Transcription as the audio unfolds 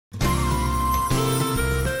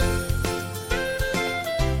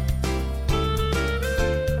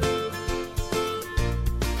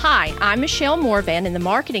Hi, I'm Michelle Morvan in the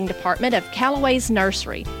marketing department of Callaway's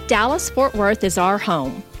Nursery. Dallas-Fort Worth is our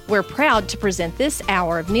home. We're proud to present this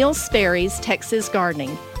hour of Neil Sperry's Texas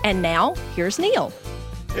Gardening. And now, here's Neil.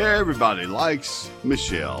 Everybody likes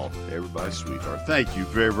Michelle. Everybody's sweetheart. Thank you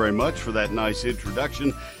very, very much for that nice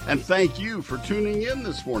introduction. And thank you for tuning in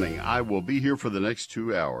this morning. I will be here for the next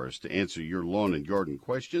 2 hours to answer your lawn and garden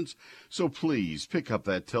questions. So please pick up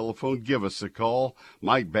that telephone. Give us a call.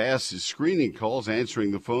 Mike Bass is screening calls,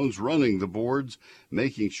 answering the phones, running the boards,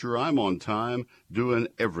 making sure I'm on time, doing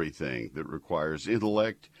everything that requires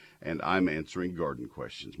intellect. And I'm answering garden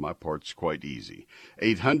questions. My part's quite easy.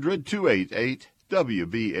 800-288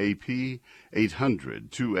 WBAP,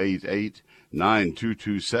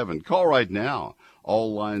 800-288-9227. Call right now.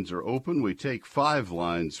 All lines are open. We take 5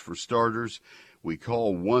 lines for starters. We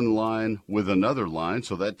call one line with another line,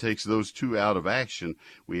 so that takes those 2 out of action.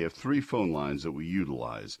 We have 3 phone lines that we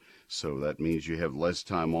utilize, so that means you have less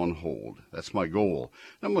time on hold. That's my goal.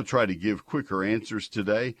 I'm going to try to give quicker answers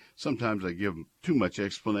today. Sometimes I give too much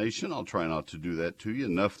explanation. I'll try not to do that to you,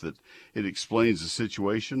 enough that it explains the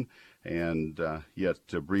situation, and yet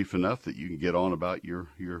brief enough that you can get on about your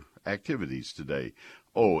activities today.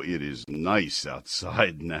 Oh, it is nice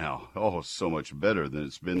outside now. Oh, so much better than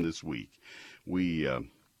it's been this week. We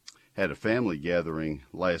had a family gathering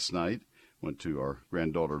last night, went to our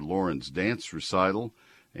granddaughter Lauren's dance recital,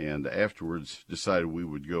 and afterwards decided we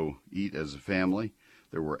would go eat as a family.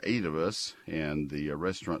 There were 8 of us, and the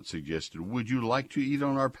restaurant suggested, would you like to eat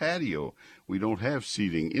on our patio? We don't have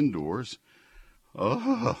seating indoors.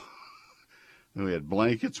 Oh, we had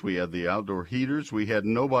blankets, we had the outdoor heaters, we had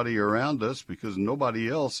nobody around us because nobody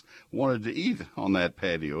else wanted to eat on that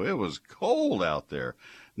patio. It was cold out there.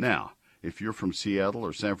 Now, if you're from Seattle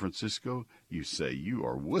or San Francisco, you say you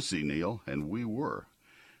are wussy, Neil, and we were.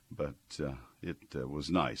 But it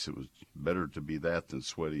was nice. It was better to be that than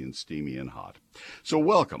sweaty and steamy and hot. So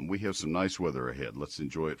welcome. We have some nice weather ahead. Let's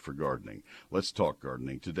enjoy it for gardening. Let's talk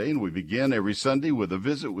gardening today, and we begin every Sunday with a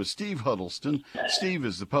visit with Steve Huddleston. Steve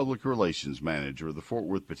is the Public Relations Manager of the Fort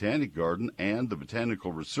Worth Botanic Garden and the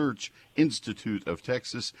Botanical Research Institute of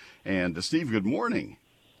Texas. And Steve, good morning.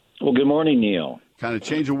 Well, good morning, Neil. Kind of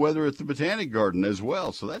change of weather at the Botanic Garden as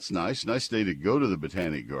well, so that's nice. Nice day to go to the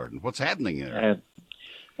Botanic Garden. What's happening there?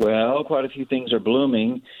 Well, quite a few things are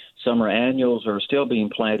blooming. Summer annuals are still being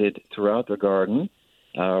planted throughout the garden.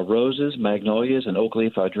 Roses, magnolias, and oak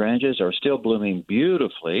leaf hydrangeas are still blooming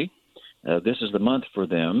beautifully. This is the month for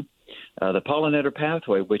them. The pollinator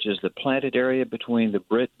pathway, which is the planted area between the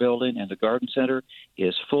Britt Building and the Garden Center,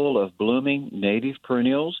 is full of blooming native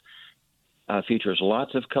perennials. Features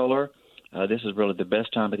lots of color. This is really the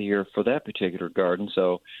best time of the year for that particular garden,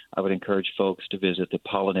 so I would encourage folks to visit the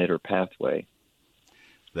pollinator pathway.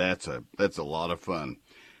 That's a lot of fun.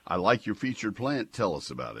 I like your featured plant. Tell us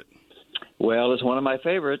about it. Well, it's one of my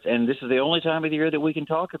favorites, and this is the only time of the year that we can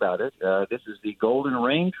talk about it. This is the golden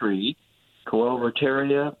rain tree,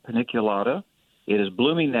 Coelurteria paniculata. It is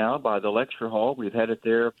blooming now by the lecture hall. We've had it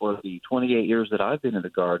there for the 28 years that I've been in the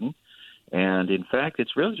garden. And, in fact,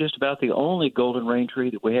 it's really just about the only golden rain tree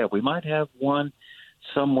that we have. We might have one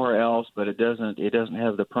somewhere else, but it doesn't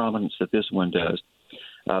have the prominence that this one does.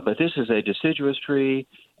 But this is a deciduous tree.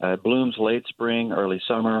 Blooms late spring, early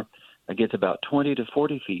summer. It gets about 20 to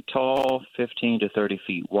 40 feet tall, 15 to 30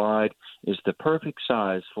 feet wide. Is the perfect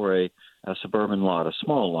size for a suburban lot, a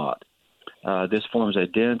small lot. This forms a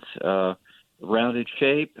dense, rounded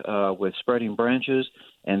shape with spreading branches,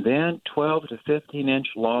 and then 12 to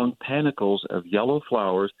 15-inch long panicles of yellow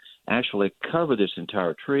flowers actually cover this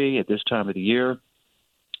entire tree at this time of the year.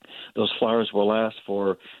 Those flowers will last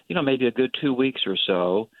for, maybe a good 2 weeks or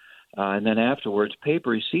so, and then afterwards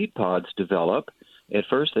papery seed pods develop. At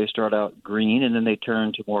first they start out green, and then they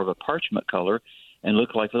turn to more of a parchment color and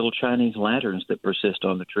look like little Chinese lanterns that persist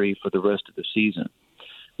on the tree for the rest of the season.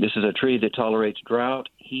 This is a tree that tolerates drought,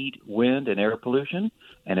 heat, wind, and air pollution,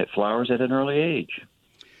 and it flowers at an early age.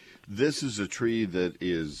 This is a tree that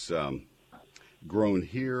is grown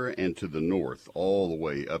here and to the north, all the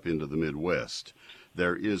way up into the Midwest.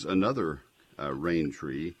 There is another rain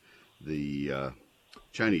tree, the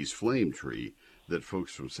Chinese flame tree, that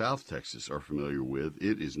folks from South Texas are familiar with.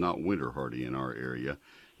 It is not winter hardy in our area.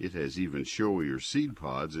 It has even showier seed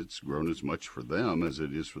pods. It's grown as much for them as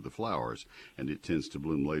it is for the flowers, and it tends to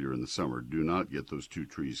bloom later in the summer. Do not get those two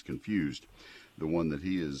trees confused. The one that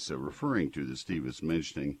he is referring to, that Steve is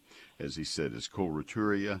mentioning, as he said, is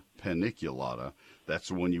Coelurteria paniculata. That's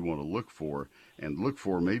the one you want to look for, and look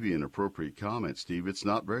for maybe an appropriate comment, Steve. It's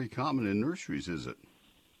not very common in nurseries, is it?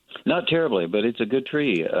 Not terribly, but it's a good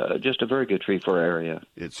tree, just a very good tree for our area.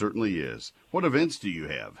 It certainly is. What events do you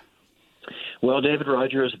have? Well, David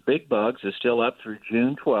Rogers' Big Bugs is still up through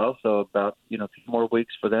June 12th, so about a few more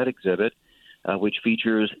weeks for that exhibit, which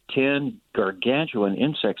features 10 gargantuan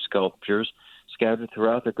insect sculptures scattered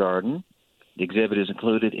throughout the garden. The exhibit is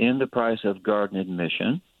included in the price of garden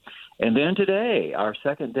admission. And then today, our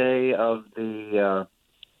second day of the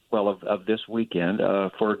of this weekend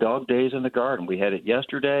for Dog Days in the Garden. We had it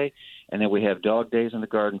yesterday, and then we have Dog Days in the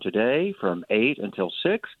Garden today from 8 until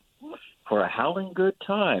 6. For a howling good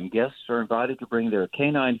time, guests are invited to bring their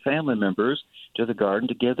canine family members to the garden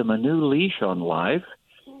to give them a new leash on life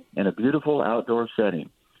in a beautiful outdoor setting.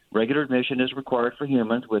 Regular admission is required for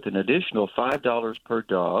humans with an additional $5 per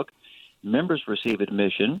dog. Members receive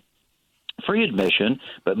free admission,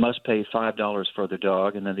 but must pay $5 for the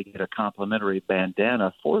dog, and then they get a complimentary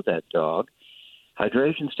bandana for that dog.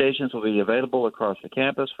 Hydration stations will be available across the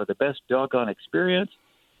campus for the best doggone experience.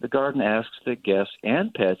 The garden asks that guests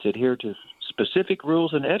and pets adhere to specific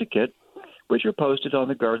rules and etiquette, which are posted on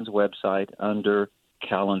the garden's website under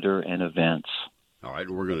Calendar and Events. All right,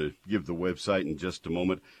 we're going to give the website in just a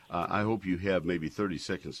moment. I hope you have maybe 30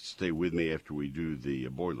 seconds to stay with me after we do the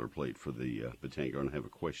boilerplate for the Botanic Garden. I have a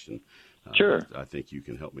question. Sure. I think you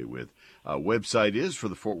can help me with. Website is for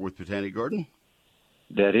the Fort Worth Botanic Garden?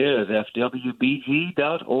 That is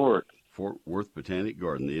fwbg.org. Fort Worth Botanic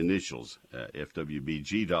Garden, the initials,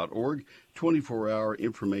 fwbg.org, 24-hour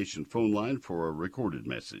information phone line for a recorded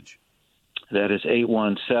message. That is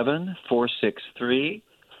 817-463-4160.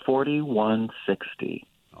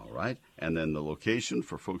 All right. And then the location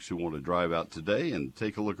for folks who want to drive out today and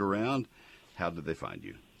take a look around, how did they find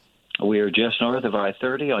you? We are just north of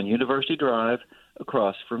I-30 on University Drive,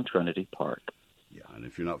 across from Trinity Park. Yeah, and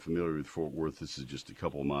if you're not familiar with Fort Worth, this is just a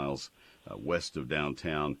couple miles west of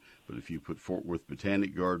downtown. But if you put Fort Worth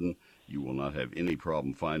Botanic Garden, you will not have any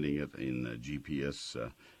problem finding it in GPS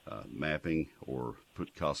mapping, or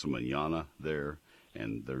put Casa Mañana there,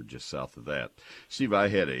 and they're just south of that. Steve, I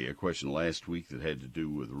had a question last week that had to do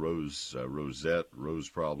with rose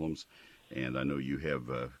problems, and I know you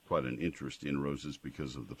have quite an interest in roses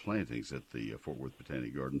because of the plantings at the Fort Worth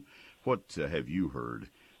Botanic Garden. What have you heard?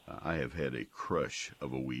 I have had a crush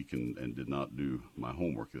of a week and did not do my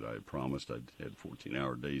homework that I had promised. I'd had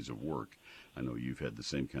 14-hour days of work. I know you've had the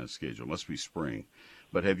same kind of schedule. It must be spring.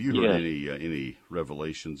 But have you heard any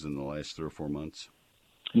revelations in the last 3 or 4 months?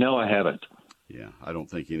 No, I haven't. Yeah, I don't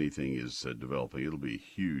think anything is developing. It'll be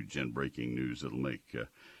huge and breaking news. It'll make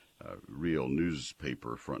real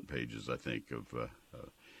newspaper front pages, I think, of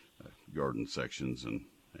garden sections and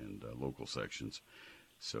local sections.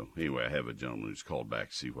 So anyway, I have a gentleman who's called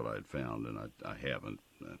back to see what I had found, and I haven't.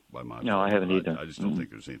 By my no, I haven't either. I just don't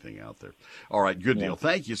think there's anything out there. All right, good deal.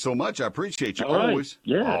 Thank you so much. I appreciate you All always.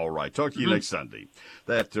 Right. Yeah. All right, talk to you next Sunday.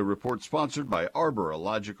 That report sponsored by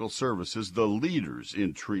Arborological Services, the leaders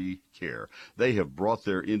in tree care. They have brought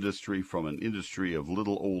their industry from an industry of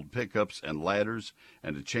little old pickups and ladders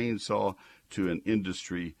and a chainsaw to an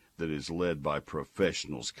industry that is led by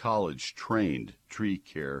professionals, college-trained tree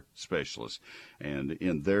care specialists. And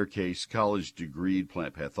in their case, college-degreed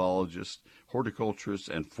plant pathologists, horticulturists,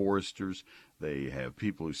 and foresters. They have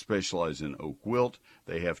people who specialize in oak wilt.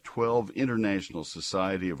 They have 12 International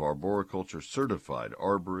Society of Arboriculture certified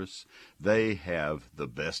arborists. They have the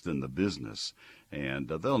best in the business. And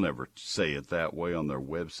they'll never say it that way on their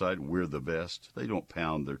website, we're the best. They don't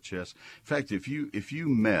pound their chest. In fact, if you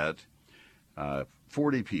met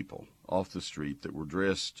 40 people off the street that were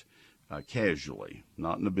dressed casually,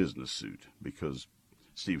 not in a business suit, because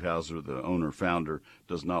Steve Hauser, the owner, founder,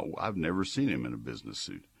 I've never seen him in a business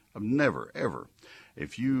suit. I've never, ever.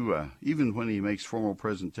 If you, even when he makes formal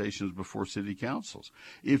presentations before city councils,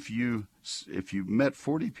 if you met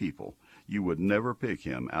 40 people, you would never pick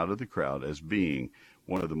him out of the crowd as being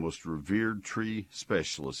one of the most revered tree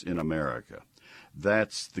specialists in America.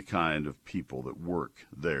 That's the kind of people that work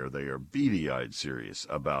there. They are beady-eyed serious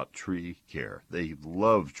about tree care. They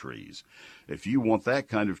love trees. If you want that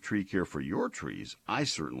kind of tree care for your trees, I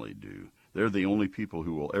certainly do. They're the only people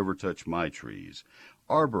who will ever touch my trees.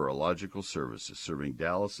 Arborological Services, serving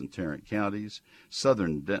Dallas and Tarrant counties,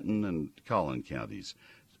 southern Denton and Collin counties.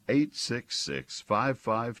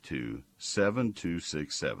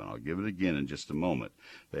 866-552-7267. I'll give it again in just a moment.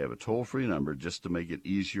 They have a toll-free number just to make it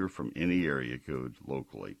easier from any area code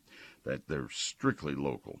locally. That they're strictly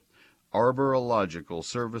local. Arborological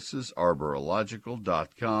Services,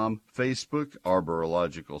 arborological.com, Facebook,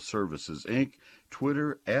 Arborological Services, Inc.,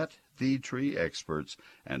 Twitter, @TheTreeExperts,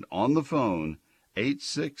 and on the phone,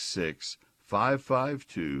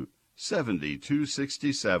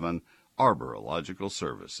 866-552-7267, Arborological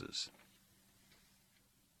Services.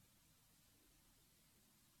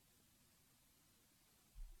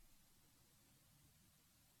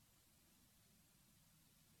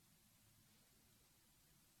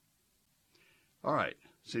 All right.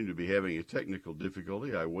 Seem to be having a technical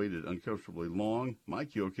difficulty. I waited uncomfortably long.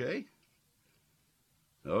 Mike, you okay?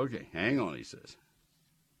 Okay, hang on, he says.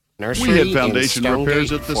 Nursery We had foundation in repairs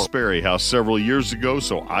Stonegate, at the Sperry House several years ago,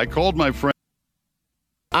 so I called my friend.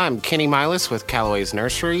 I'm Kenny Milas with Callaway's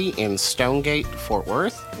Nursery in Stonegate, Fort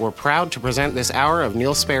Worth. We're proud to present this hour of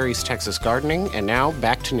Neil Sperry's Texas Gardening, and now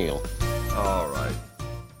back to Neil. All right.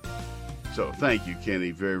 So thank you,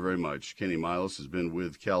 Kenny, very, very much. Kenny Milas has been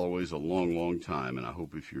with Callaway's a long, long time, and I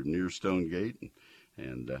hope if you're near Stonegate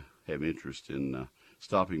and have interest in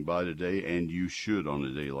stopping by today, and you should on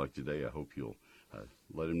a day like today, I hope you'll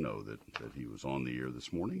let him know that he was on the air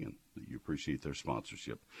this morning and that you appreciate their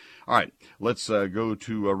sponsorship. All right, let's go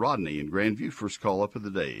to Rodney in Grandview. First call up of the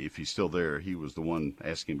day. If he's still there, he was the one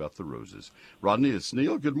asking about the roses. Rodney, it's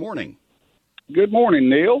Neil. Good morning. Good morning,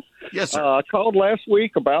 Neil. Yes, sir. I called last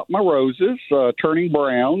week about my roses turning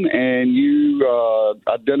brown, and you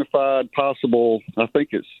identified possible, I think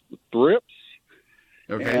it's thrips.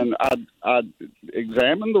 Okay. And I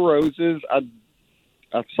examined the roses.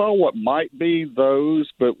 I saw what might be those,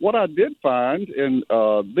 but what I did find, and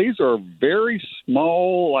these are very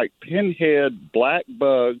small, like pinhead black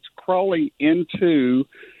bugs crawling into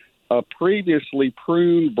a previously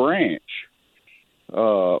pruned branch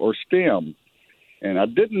or stem. And I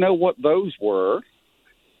didn't know what those were.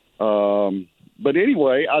 But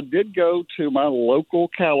anyway, I did go to my local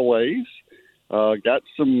Callaway's, got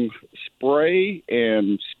some spray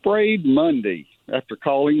and sprayed Monday after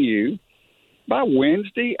calling you. By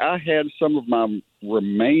Wednesday, I had some of my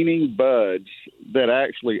remaining buds that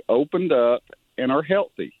actually opened up and are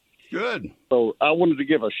healthy. Good. So I wanted to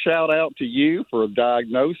give a shout out to you for a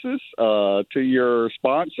diagnosis, to your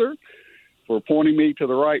sponsor for pointing me to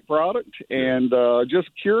the right product, and just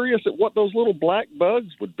curious at what those little black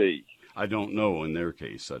bugs would be. I don't know in their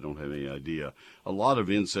case. I don't have any idea. A lot of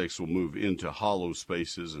insects will move into hollow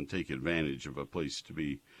spaces and take advantage of a place to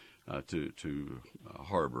be to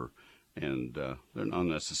harbor, and they're not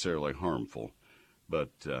necessarily harmful. But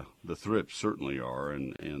the thrips certainly are,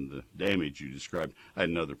 and the damage you described. I had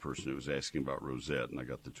another person who was asking about rosette, and I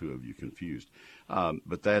got the two of you confused.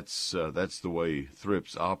 But that's the way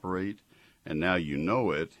thrips operate, and now you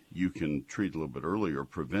know it. You can treat a little bit earlier,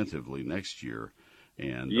 preventively next year,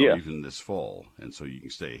 and or even this fall, and so you can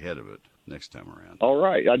stay ahead of it next time around. All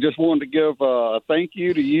right. I just wanted to give a thank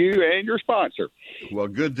you to you and your sponsor. Well,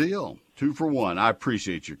 good deal. 2 for 1. I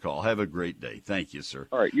appreciate your call. Have a great day. Thank you, sir.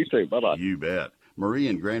 All right. You too. Bye-bye. You bet. Marie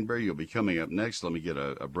and Granbury, you'll be coming up next. Let me get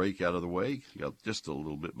a break out of the way. Got just a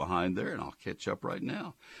little bit behind there, and I'll catch up right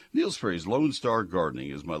now. Neil Sperry's Lone Star Gardening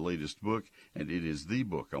is my latest book, and it is the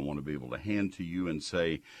book I want to be able to hand to you and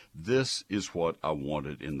say, this is what I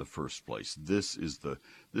wanted in the first place. This is the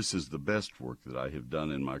best work that I have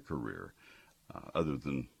done in my career, other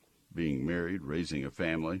than being married, raising a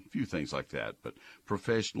family, a few things like that. But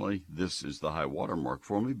professionally, this is the high water mark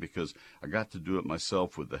for me because I got to do it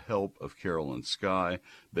myself with the help of Carolyn Sky,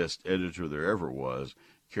 best editor there ever was,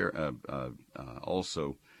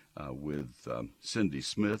 also with Cindy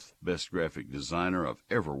Smith, best graphic designer I've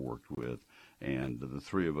ever worked with. And the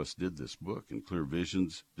three of us did this book, and Clear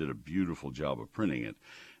Visions did a beautiful job of printing it.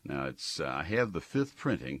 Now, I have the 5th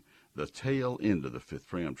printing, the tail end of the 5th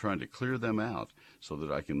printing. I'm trying to clear them out so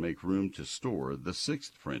that I can make room to store the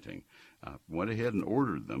 6th printing. Went ahead and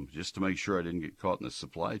ordered them just to make sure I didn't get caught in a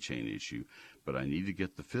supply chain issue, but I need to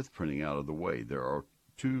get the 5th printing out of the way. There are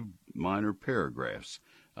 2 minor paragraphs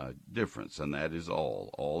difference, and that is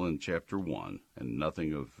all in Chapter 1, and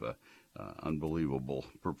nothing of unbelievable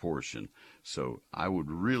proportion. So I would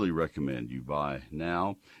really recommend you buy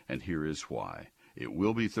now, and here is why. It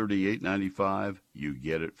will be $38.95. You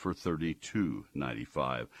get it for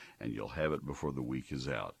 $32.95, and you'll have it before the week is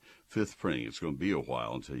out. 5th printing, it's going to be a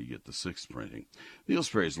while until you get the 6th printing. Neil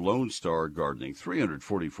Sperry's Lone Star Gardening,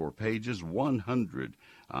 344 pages,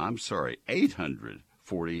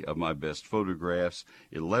 840 of my best photographs.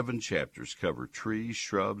 11 chapters cover trees,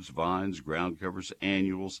 shrubs, vines, ground covers,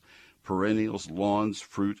 annuals, perennials, lawns,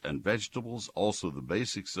 fruit, and vegetables. Also the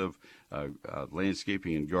basics of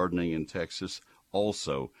landscaping and gardening in Texas.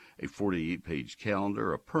 Also a 48-page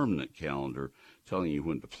calendar, a permanent calendar, telling you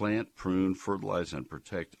when to plant, prune, fertilize, and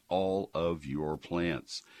protect all of your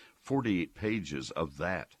plants. 48 pages of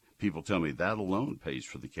that. People tell me that alone pays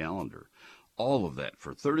for the calendar. All of that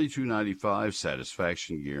for $32.95,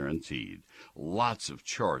 satisfaction guaranteed. Lots of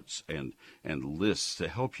charts and lists to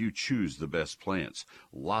help you choose the best plants.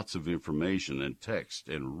 Lots of information and text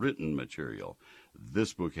and written material.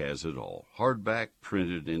 This book has it all. Hardback,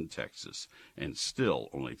 printed in Texas, and still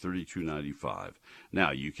only $32.95.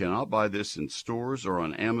 Now, you cannot buy this in stores or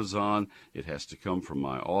on Amazon. It has to come from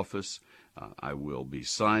my office. I will be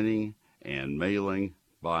signing and mailing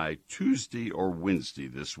by Tuesday or Wednesday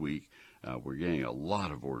this week. We're getting a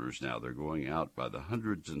lot of orders now. They're going out by the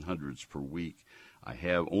hundreds and hundreds per week. I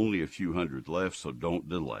have only a few hundred left, so don't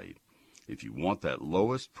delay. If you want that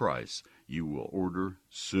lowest price, you will order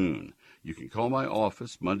soon. You can call my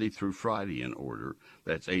office Monday through Friday and order.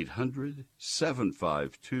 That's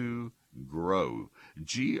 800-752-GROW,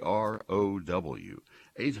 G-R-O-W,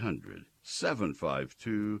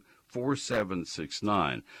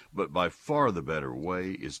 800-752-4769. But by far the better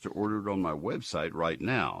way is to order it on my website right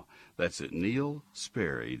now. That's at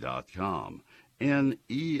neilsperry.com,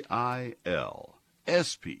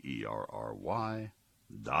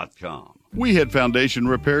 NeilSperry.com. We had foundation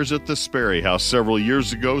repairs at the Sperry House several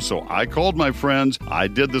years ago, so I called my friends. I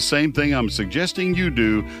did the same thing I'm suggesting you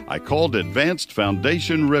do. I called Advanced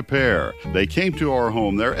Foundation Repair. They came to our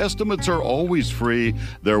home. Their estimates are always free.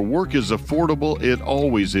 Their work is affordable. It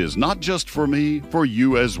always is. Not just for me, for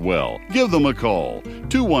you as well. Give them a call.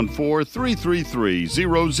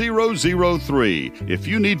 214-333-0003. If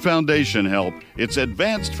you need foundation help, it's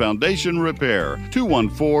Advanced Foundation Repair.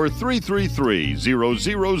 214-333-0003.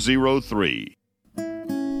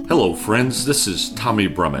 Hello, friends. This is Tommy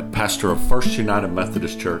Brummett, pastor of First United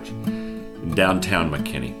Methodist Church in downtown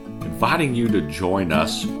McKinney, inviting you to join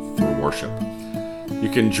us for worship.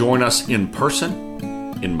 You can join us in person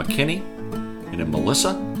in McKinney and in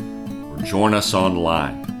Melissa, or join us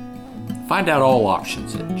online. Find out all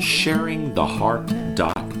options at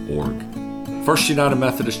sharingtheheart.org. First United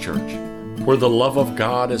Methodist Church, where the love of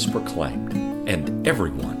God is proclaimed and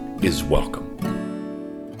everyone is welcome.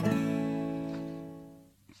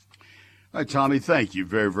 All right, Tommy, thank you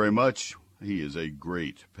very, very much. He is a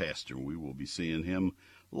great pastor. We will be seeing him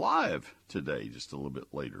live today, just a little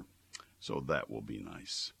bit later. So that will be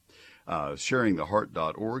nice.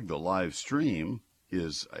 Sharingtheheart.org, the live stream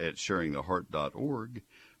is at sharingtheheart.org,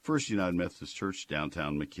 First United Methodist Church,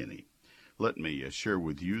 downtown McKinney. Let me share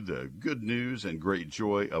with you the good news and great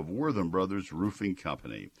joy of Wortham Brothers Roofing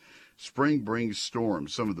Company. Spring brings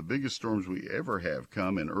storms. Some of the biggest storms we ever have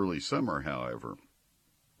come in early summer, however.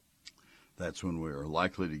 That's when we are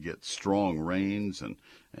likely to get strong rains and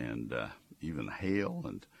even hail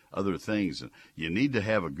and other things. And you need to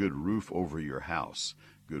have a good roof over your house.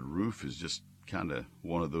 Good roof is just kind of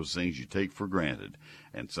one of those things you take for granted.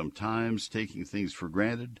 And sometimes taking things for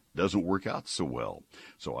granted doesn't work out so well.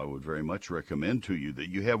 So I would very much recommend to you that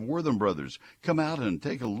you have Wortham Brothers come out and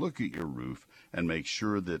take a look at your roof and make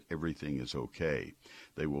sure that everything is okay.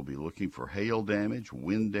 They will be looking for hail damage,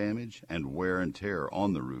 wind damage, and wear and tear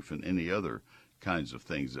on the roof and any other kinds of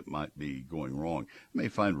things that might be going wrong. You may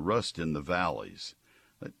find rust in the valleys.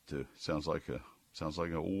 That sounds like an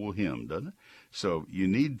old hymn, doesn't it? So you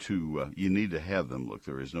need to have them look.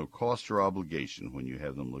 There is no cost or obligation when you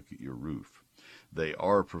have them look at your roof. They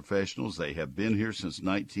are professionals. They have been here since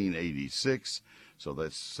 1986. So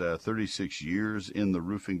that's 36 years in the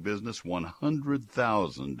roofing business,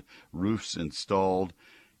 100,000 roofs installed.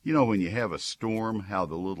 You know, when you have a storm, how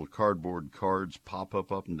the little cardboard cards pop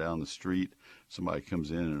up and down the street. Somebody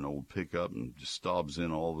comes in an old pickup and just stabs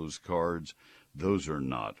in all those cards. Those are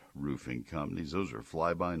not roofing companies. Those are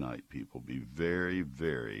fly-by-night people. Be very,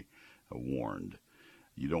 very warned.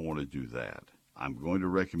 You don't want to do that. I'm going to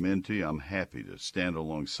recommend to you, I'm happy to stand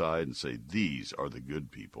alongside and say these are the good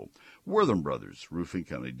people. Wortham Brothers Roofing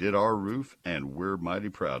Company did our roof, and we're mighty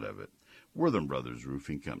proud of it. Wortham Brothers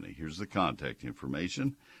Roofing Company. Here's the contact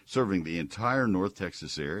information, serving the entire North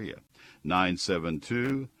Texas area.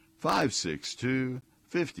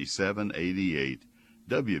 972-562-5788,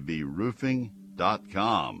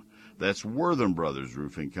 WBRoofing.com. That's Wortham Brothers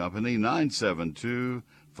Roofing Company,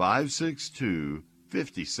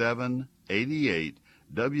 972-562-5788,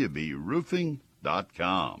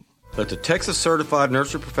 WBRoofing.com. Let the Texas Certified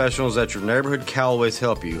Nursery Professionals at your neighborhood Callaways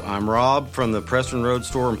help you. I'm Rob from the Preston Road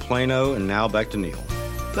Store in Plano, and now back to Neil.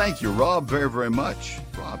 Thank you, Rob, very, very much.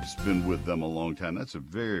 Rob's been with them a long time. That's a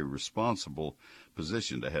very responsible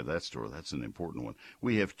position to have that store. That's an important one.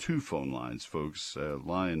 We have two phone lines, folks.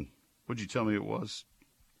 Line, what'd you tell me it was?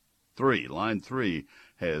 3. Line 3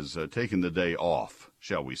 has taken the day off,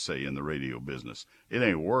 shall we say, in the radio business. It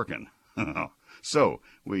ain't working. So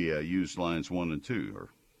we used lines 1 and 2,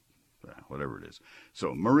 or whatever it is.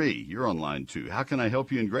 So, Marie, you're on line 2. How can I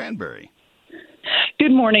help you in Granbury?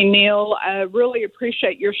 Good morning, Neil. I really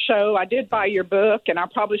appreciate your show. I did buy your book, and I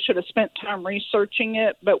probably should have spent time researching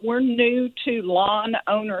it, but we're new to lawn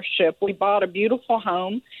ownership. We bought a beautiful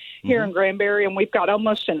home here in Granbury, and we've got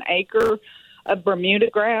almost an acre of Bermuda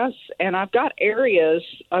grass, and I've got areas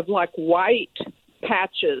of like white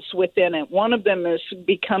patches within it. One of them is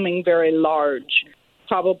becoming very large.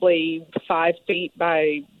 probably 5 feet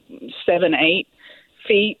by 7, 8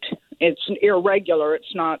 feet. It's irregular.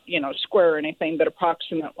 It's not, square or anything, but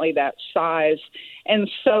approximately that size. And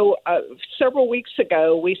so several weeks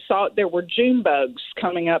ago, we saw there were June bugs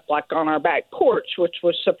coming up like on our back porch, which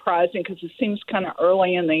was surprising because it seems kind of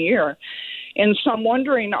early in the year. And so I'm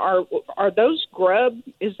wondering, are those grub?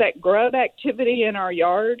 Is that grub activity in our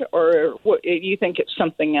yard, or what, do you think it's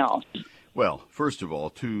something else? Well, first of all,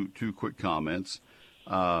 two quick comments.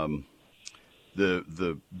 The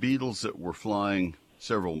beetles that were flying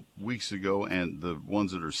several weeks ago and the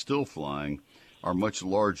ones that are still flying are much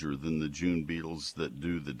larger than the June beetles that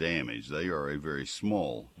do the damage. They are a very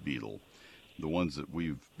small beetle. The ones that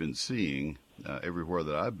we've been seeing everywhere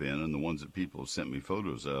that I've been, and the ones that people have sent me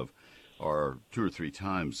photos of, are 2 or 3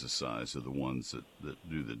 times the size of the ones that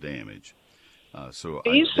do the damage. So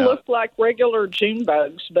these look like regular June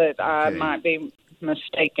bugs, but I might be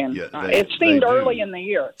mistaken. Yeah, it seemed early in the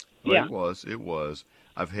year. Well, yeah, it was.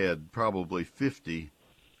 I've had probably 50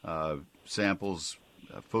 samples,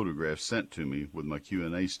 photographs sent to me with my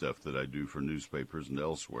Q&A stuff that I do for newspapers and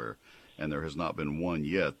elsewhere, and there has not been one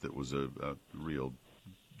yet that was a real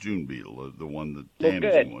June beetle, the one that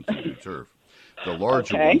damaging ones that do turf. The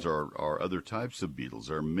larger ones are other types of beetles.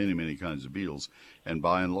 There are many, many kinds of beetles, and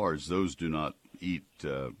by and large, those do not eat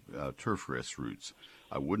turf grass roots.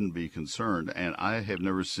 I wouldn't be concerned, and I have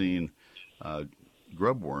never seen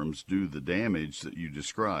grub worms do the damage that you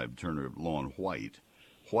described, turn a lawn white.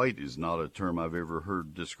 White is not a term I've ever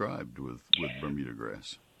heard described with Bermuda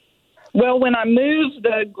grass. Well, when I move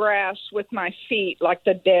the grass with my feet, like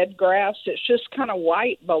the dead grass, it's just kind of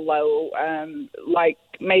white below. Like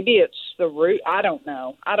maybe it's the root. I don't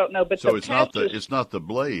know. But so it's not the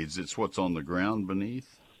blades. It's what's on the ground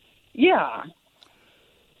beneath. Yeah.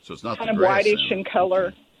 So it's not kind the of grass whitish in color.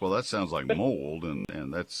 Okay. Well, that sounds like mold, and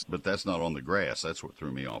that's not on the grass. That's what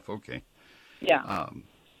threw me off. Okay. Yeah.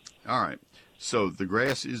 All right. So the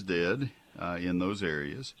grass is dead in those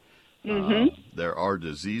areas. Mm-hmm. There are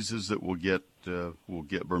diseases that will get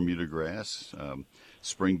Bermuda grass.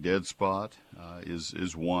 Spring dead spot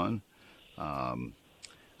is one. I'm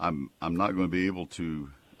not going to be able to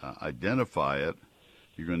identify it.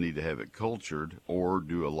 You're going to need to have it cultured or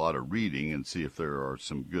do a lot of reading and see if there are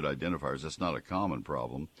some good identifiers. That's not a common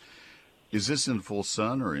problem. Is this in full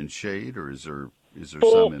sun or in shade, or is there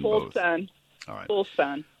some in both? Full sun. All right. Full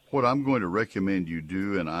sun. What I'm going to recommend you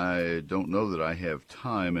do, and I don't know that I have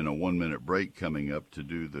time in a 1-minute break coming up to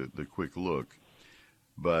do the quick look,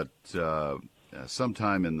 but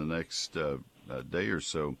sometime in the next day or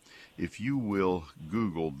so, if you will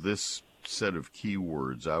Google this set of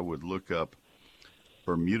keywords, I would look up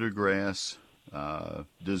Bermuda grass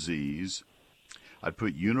disease. I'd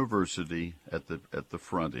put university at the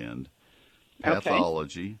front end,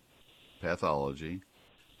 pathology,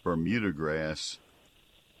 Bermuda grass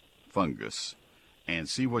fungus, and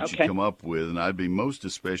see what you come up with. And I'd be most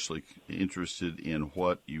especially interested in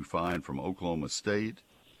what you find from Oklahoma State,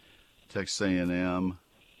 Texas A&M,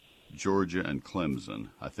 Georgia, and Clemson.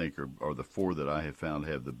 I think are the 4 that I have found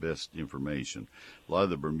have the best information. A lot of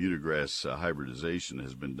the Bermuda grass hybridization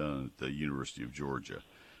has been done at the University of Georgia,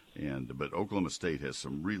 but Oklahoma State has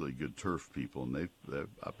some really good turf people, and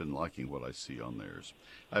I've been liking what I see on theirs.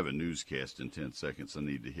 I have a newscast in 10 seconds I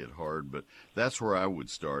need to hit hard, but that's where I would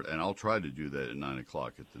start, and I'll try to do that at 9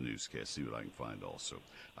 o'clock at the newscast, see what I can find also.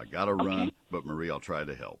 I got to run, but Marie, I'll try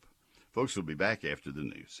to help. Folks, will be back after the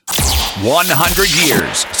news. 100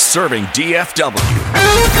 years serving DFW.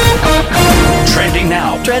 Trending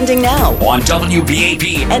now on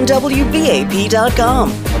WBAP and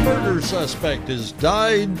WBAP.com. A murder suspect has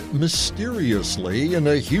died mysteriously in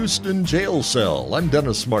a Houston jail cell. I'm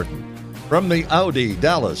Dennis Martin. From the Audi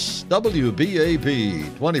Dallas WBAP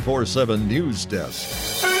 24/7 News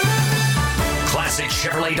Desk.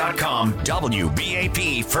 ClassicChevrolet.com,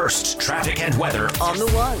 WBAP First Traffic and Weather on the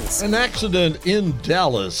ones. An accident in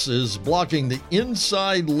Dallas is blocking the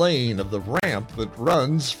inside lane of the ramp that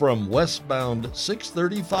runs from westbound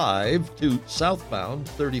 635 to southbound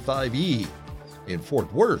 35E. In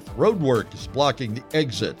Fort Worth, roadwork is blocking the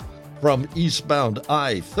exit from eastbound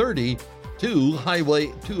I-30 to Highway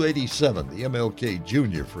 287, the MLK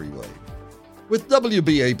Jr. Freeway. With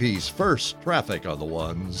WBAP's First Traffic on the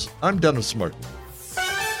Ones, I'm Dennis Martin.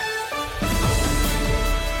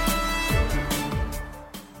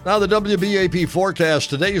 Now the WBAP forecast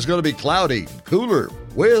today is going to be cloudy, cooler,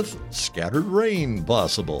 with scattered rain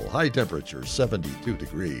possible. High temperature 72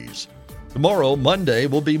 degrees. Tomorrow, Monday,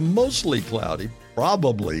 will be mostly cloudy,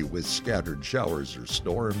 probably with scattered showers or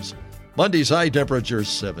storms. Monday's high temperature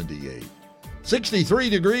 78. 63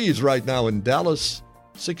 degrees right now in Dallas,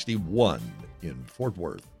 61 in Fort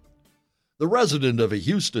Worth. The resident of a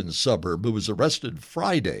Houston suburb who was arrested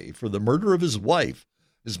Friday for the murder of his wife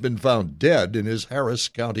has been found dead in his Harris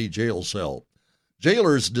County jail cell.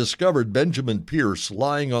 Jailers discovered Benjamin Pierce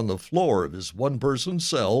lying on the floor of his one-person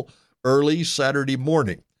cell early Saturday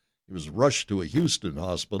morning. He was rushed to a Houston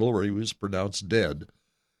hospital where he was pronounced dead.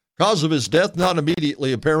 Cause of his death not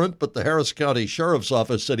immediately apparent, but the Harris County Sheriff's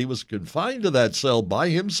Office said he was confined to that cell by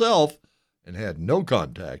himself and had no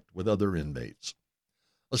contact with other inmates.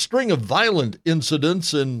 A string of violent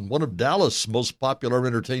incidents in one of Dallas' most popular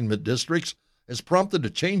entertainment districts has prompted a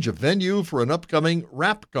change of venue for an upcoming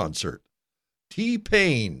rap concert.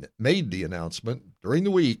 T-Pain made the announcement during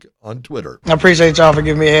the week on Twitter. I appreciate y'all for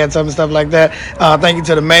giving me a heads up and stuff like that. Thank you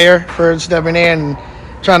to the mayor for stepping in and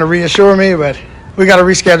trying to reassure me, but we got to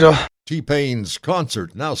reschedule. T-Pain's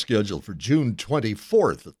concert now scheduled for June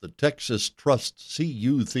 24th at the Texas Trust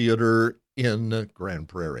CU Theater in Grand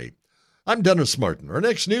Prairie. I'm Dennis Martin. Our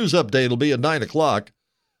next news update will be at 9 o'clock.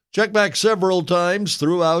 Check back several times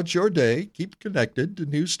throughout your day. Keep connected to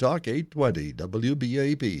News Talk 820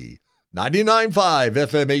 WBAP, 99.5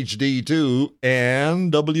 FM HD2,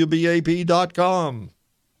 and WBAP.com.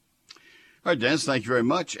 All right, Dennis, thank you very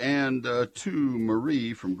much. And to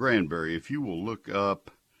Marie from Granbury, if you will look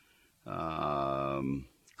up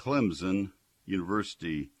Clemson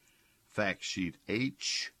University fact sheet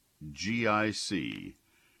HGIC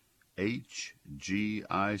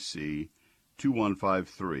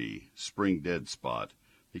 2153, Spring Dead Spot. I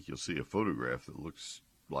think you'll see a photograph that looks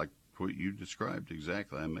like what you described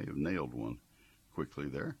exactly. I may have nailed one quickly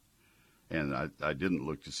there. And I didn't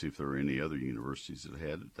look to see if there were any other universities that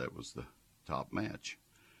had it. That was the top match.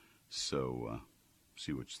 So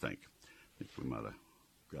see what you think. I think we might have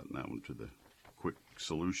gotten that one to the quick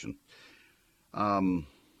solution. Tell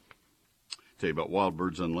you about Wild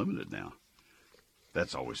Birds Unlimited now.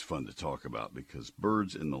 That's always fun to talk about because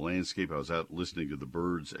birds in the landscape. I was out listening to the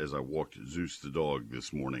birds as I walked Zeus the dog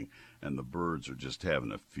this morning, and the birds are just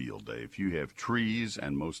having a field day. If you have trees,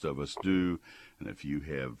 and most of us do, and if you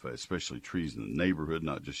have especially trees in the neighborhood,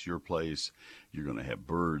 not just your place, you're going to have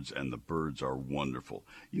birds, and the birds are wonderful.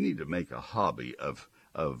 You need to make a hobby of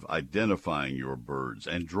identifying your birds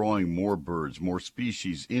and drawing more birds, more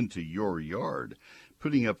species into your yard.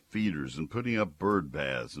 Putting up feeders and putting up bird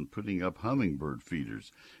baths and putting up hummingbird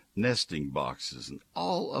feeders, nesting boxes, and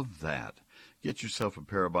all of that. Get yourself a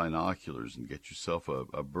pair of binoculars and get yourself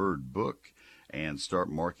a bird book and start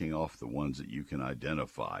marking off the ones that you can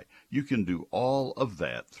identify. You can do all of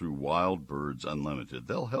that through Wild Birds Unlimited.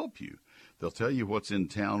 They'll help you. They'll tell you what's in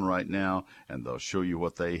town right now, and they'll show you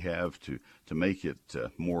what they have to make it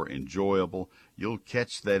more enjoyable. You'll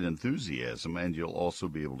catch that enthusiasm, and you'll also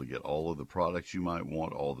be able to get all of the products you might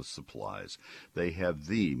want, all the supplies. They have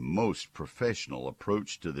the most professional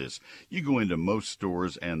approach to this. You go into most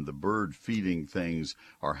stores, and the bird feeding things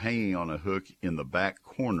are hanging on a hook in the back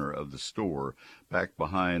corner of the store, back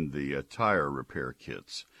behind the tire repair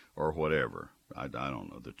kits or whatever. I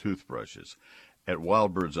don't know, the toothbrushes. At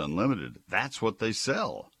Wild Birds Unlimited, that's what they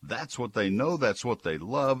sell. That's what they know, that's what they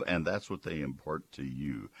love, and that's what they impart to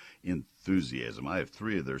you. Enthusiasm. I have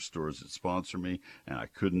 3 of their stores that sponsor me, and I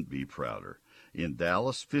couldn't be prouder. In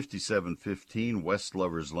Dallas, 5715 West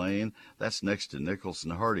Lovers Lane. That's next to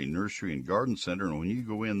Nicholson Hardy Nursery and Garden Center. And when you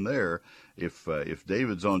go in there, if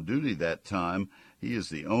David's on duty that time, he is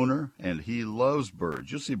the owner, and he loves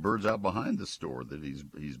birds. You'll see birds out behind the store that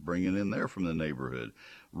he's bringing in there from the neighborhood.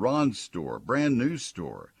 Ron's store, brand new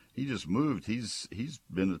store. He just moved. He's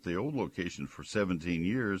been at the old location for 17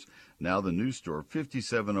 years. Now the new store,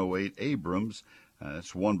 5708 Abrams.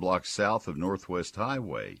 That's 1 block south of Northwest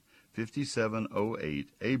Highway.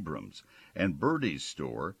 5708 Abrams. And Birdie's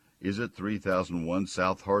store is at 3001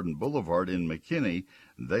 South Hardin Boulevard in McKinney.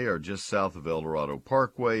 They are just south of El Dorado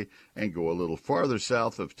Parkway and go a little farther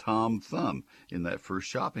south of Tom Thumb in that first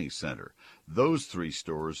shopping center. Those 3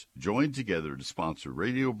 stores joined together to sponsor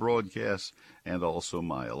radio broadcasts and also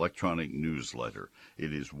my electronic newsletter.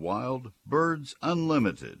 It is Wild Birds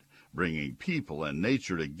Unlimited, bringing people and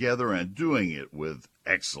nature together and doing it with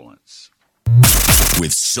excellence.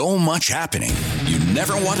 With so much happening, you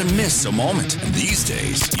never want to miss a moment. These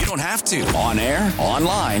days, you don't have to. On air,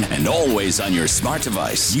 online, and always on your smart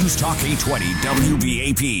device. News Talk 820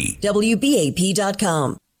 WBAP.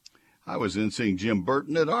 WBAP.com. I was in seeing Jim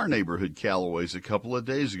Burton at our neighborhood Callaway's a couple of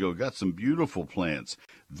days ago. Got some beautiful plants.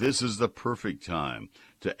 This is the perfect time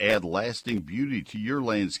to add lasting beauty to your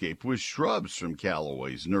landscape with shrubs from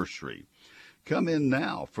Callaway's Nursery. Come in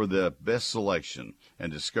now for the best selection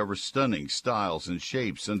and discover stunning styles and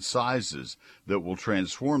shapes and sizes that will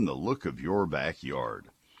transform the look of your backyard.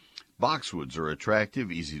 Boxwoods are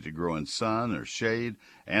attractive, easy to grow in sun or shade,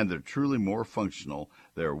 and they're truly more functional.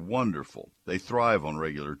 They're wonderful. They thrive on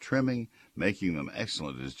regular trimming, making them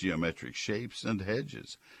excellent as geometric shapes and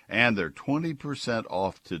hedges. And they're 20%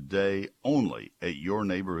 off today only at your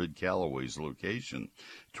neighborhood Callaway's location.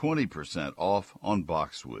 20% off on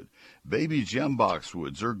boxwood. Baby gem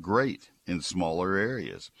boxwoods are great in smaller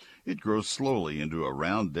areas. It grows slowly into a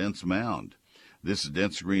round, dense mound. This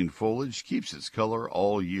dense green foliage keeps its color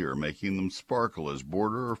all year, making them sparkle as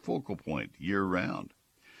border or focal point year-round.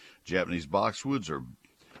 Japanese boxwoods are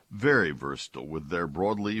very versatile with their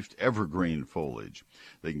broad-leafed evergreen foliage.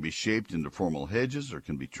 They can be shaped into formal hedges or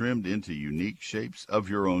can be trimmed into unique shapes of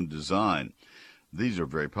your own design. These are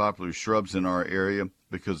very popular shrubs in our area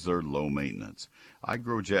because they're low maintenance. I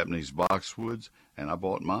grow Japanese boxwoods, and I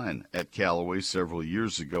bought mine at Callaway several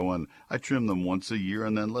years ago, and I trim them once a year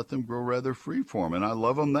and then let them grow rather freeform, and I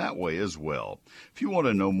love them that way as well. If you want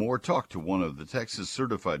to know more, talk to one of the Texas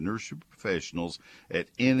Certified Nursery Professionals at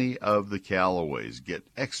any of the Callaways. Get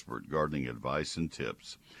expert gardening advice and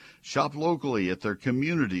tips. Shop locally at their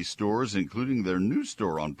community stores, including their new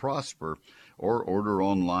store on Prosper, or order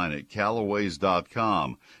online at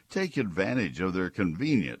callaways.com. Take advantage of their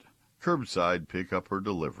convenient curbside pickup or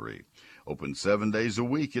delivery. Open 7 days a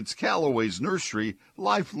week. It's Callaway's Nursery.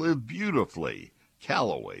 Life lived beautifully.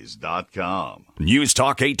 Callaways.com. News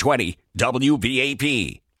Talk 820,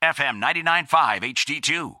 WBAP, FM 99.5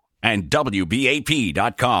 HD2, and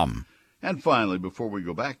WBAP.com. And finally, before we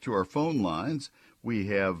go back to our phone lines, we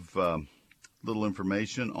have little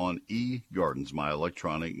information on eGardens, my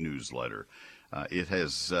electronic newsletter. It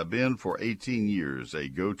has been for 18 years a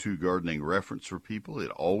go-to gardening reference for people. It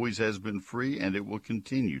always has been free, and it will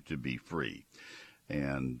continue to be free.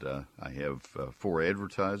 And I have 4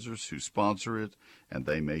 advertisers who sponsor it, and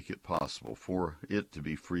they make it possible for it to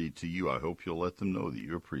be free to you. I hope you'll let them know that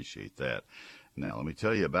you appreciate that. Now, let me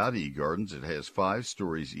tell you about eGardens. It has 5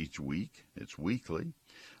 stories each week. It's weekly.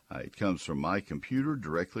 It comes from my computer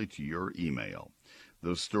directly to your email.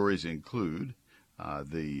 Those stories include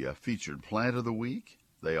the featured plant of the week.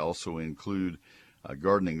 They also include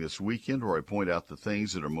Gardening This Weekend, where I point out the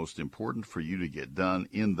things that are most important for you to get done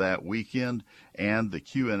in that weekend, and the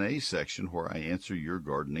Q&A section where I answer your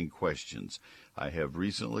gardening questions. I have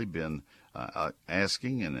recently been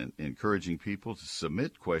asking and encouraging people to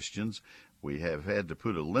submit questions. We have had to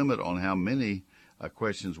put a limit on how many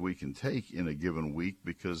questions we can take in a given week,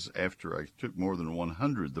 because after I took more than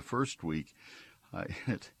 100 the first week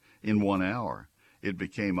in 1 hour, it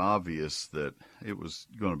became obvious that it was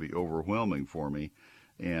going to be overwhelming for me.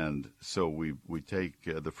 And so we take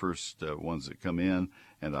the first ones that come in,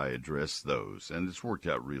 and I address those. And it's worked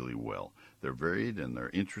out really well. They're varied, and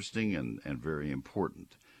they're interesting, and very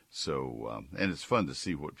important. So, and it's fun to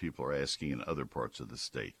see what people are asking in other parts of the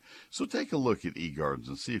state. So take a look at eGardens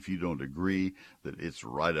and see if you don't agree that it's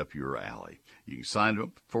right up your alley. You can sign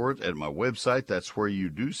up for it at my website. That's where you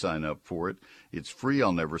do sign up for it. It's free.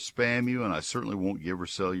 I'll never spam you, and I certainly won't give or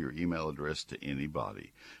sell your email address to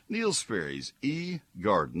anybody. Neil Sperry's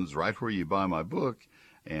eGardens, right where you buy my book,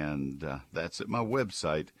 and that's at my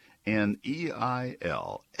website,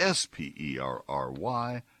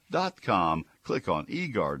 NeilSperry.com. Click on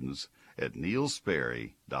eGardens at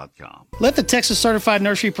neilsperry.com. Let the Texas Certified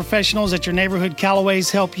Nursery Professionals at your neighborhood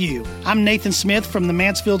Callaways help you. I'm Nathan Smith from the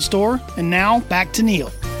Mansfield store, and now back to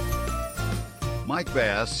Neil. Mike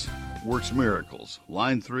Bass works miracles.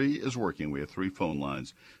 Line 3 is working. We have 3 phone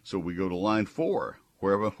lines. So we go to line 4,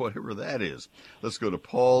 whatever that is. Let's go to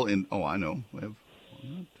Paul in, I know. We have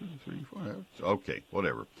 1, 2, 3, 4. Okay,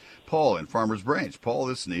 whatever. Paul in Farmers Branch. Paul,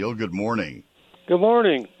 this is Neil. Good morning. Good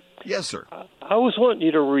morning. Yes, sir. I was wanting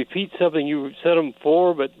you to repeat something you said them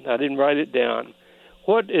before, but I didn't write it down.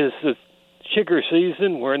 What is the chigger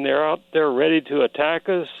season when they're out there ready to attack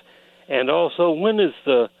us? And also, when is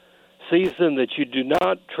the season that you do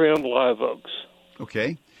not trim live oaks?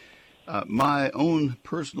 Okay. My own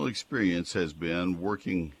personal experience has been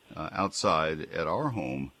working outside at our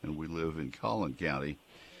home, and we live in Collin County.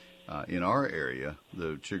 In our area,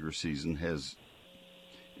 the chigger season has...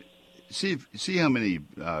 See how many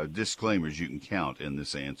disclaimers you can count in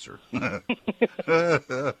this answer.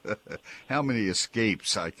 How many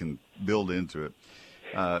escapes I can build into it.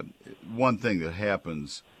 One thing that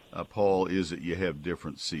happens, Paul, is that you have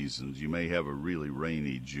different seasons. You may have a really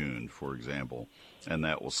rainy June, for example, and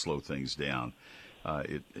that will slow things down.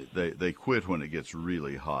 They quit when it gets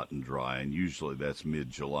really hot and dry, and usually that's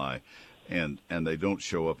mid-July. And they don't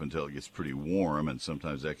show up until it gets pretty warm, and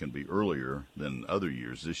sometimes that can be earlier than other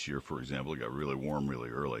years. This year, for example, it got really warm really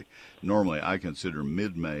early. Normally, I consider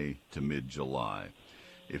mid-May to mid-July.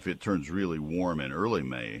 If it turns really warm in early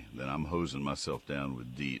May, then I'm hosing myself down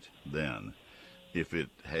with DEET then. If it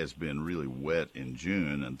has been really wet in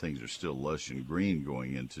June and things are still lush and green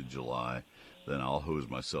going into July, then I'll hose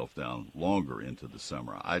myself down longer into the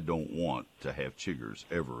summer. I don't want to have chiggers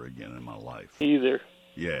ever again in my life. Either.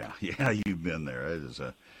 Yeah, you've been there. It is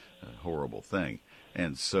a horrible thing.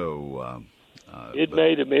 And so...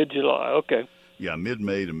 mid-May to mid-July, okay. Yeah,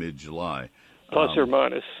 mid-May to mid-July. Plus or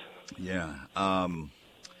minus. Yeah.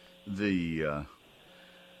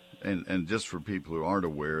 And just for people who aren't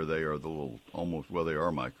aware, they are the little, they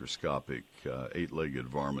are microscopic 8-legged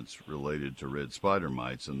varmints related to red spider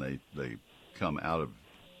mites, and they come out of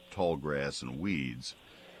tall grass and weeds.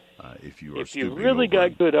 If you really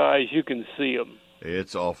got good eyes, you can see them.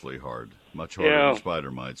 It's awfully hard, much harder than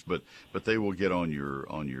spider mites, but they will get on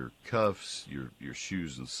your cuffs, your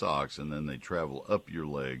shoes and socks, and then they travel up your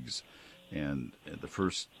legs, and the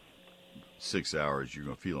first 6 hours you're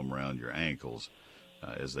going to feel them around your ankles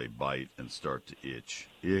as they bite and start to itch.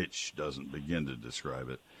 Itch doesn't begin to describe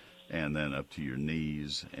it, and then up to your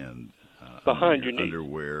knees and behind your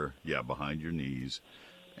underwear, behind your knees,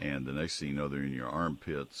 and the next thing you know they're in your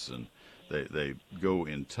armpits, and they go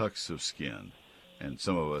in tucks of skin. And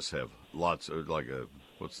some of us have lots of,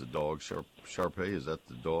 what's the dog? Shar-Pei? Is that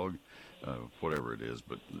the dog? Whatever it is.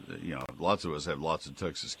 But, lots of us have lots of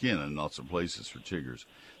tucks of skin and lots of places for chiggers.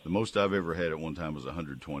 The most I've ever had at one time was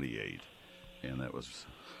 128. And that was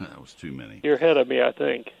too many. You're ahead of me, I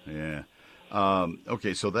think. Yeah.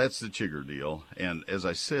 Okay, so that's the chigger deal. And as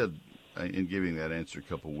I said in giving that answer a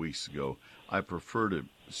couple weeks ago, I prefer to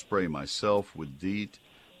spray myself with DEET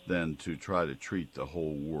than to try to treat the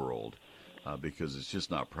whole world. Because it's just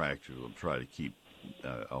not practical to try to keep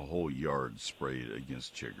a whole yard sprayed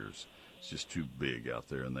against chiggers. It's just too big out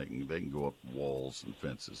there, and they can go up walls and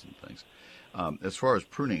fences and things. As far as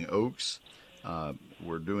pruning oaks,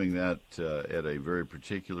 we're doing that at a very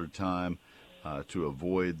particular time to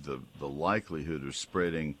avoid the likelihood of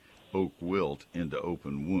spreading oak wilt into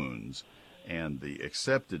open wounds. And the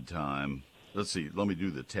accepted time, let me do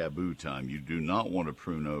the taboo time. You do not want to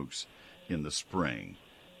prune oaks in the spring.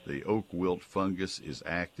 The oak wilt fungus is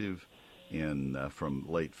active from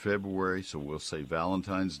late February, so we'll say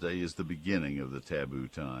Valentine's Day is the beginning of the taboo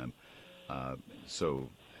time. So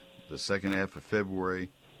the second half of February,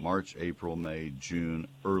 March, April, May, June,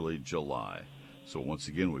 early July. So once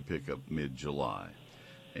again, we pick up mid-July.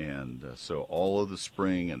 And so all of the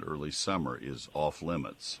spring and early summer is off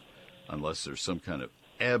limits unless there's some kind of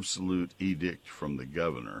absolute edict from the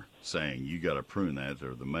governor saying you got to prune that,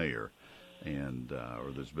 or the mayor. And or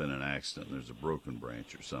there's been an accident and there's a broken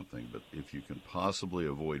branch or something. But if you can possibly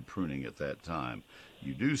avoid pruning at that time,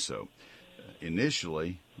 you do so.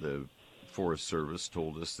 Initially, the Forest Service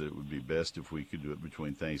told us that it would be best if we could do it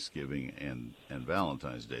between Thanksgiving and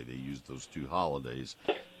Valentine's Day. They used those two holidays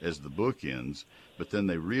as the bookends, but then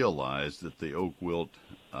they realized that the oak wilt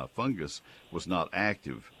fungus was not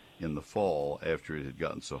active in the fall after it had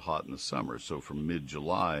gotten so hot in the summer. So from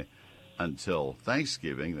mid-July until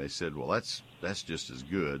Thanksgiving, they said, well, that's just as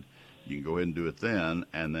good. You can go ahead and do it then,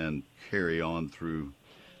 and then carry on through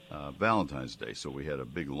Valentine's Day. So we had a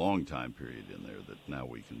big, long time period in there that now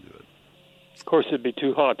we can do it. Of course, it'd be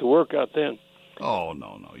too hot to work out then. Oh,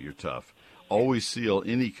 no, you're tough. Always seal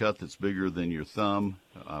any cut that's bigger than your thumb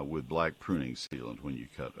with black pruning sealant when you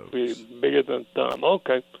cut oaks. Bigger than thumb,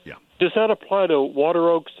 okay. Yeah. Does that apply to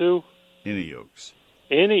water oaks too? Any oaks.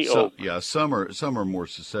 Any oak? Yeah, some are more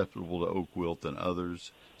susceptible to oak wilt than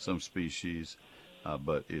others, some species,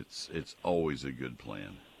 but it's always a good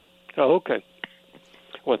plan. Oh, okay.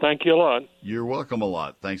 Well, thank you a lot. You're welcome a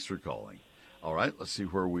lot. Thanks for calling. All right, let's see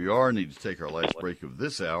where we are. Need to take our last break of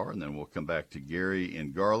this hour, and then we'll come back to Gary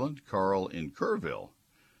in Garland, Carl in Kerrville.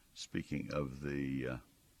 Speaking of the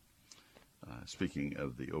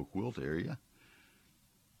oak wilt area,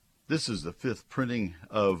 this is the 5th printing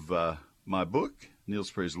of my book, Neil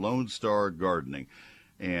Sperry's Lone Star Gardening,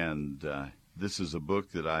 and this is a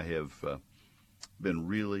book that I have been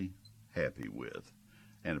really happy with.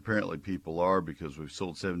 And apparently people are, because we've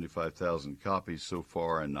sold 75,000 copies so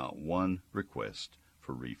far and not one request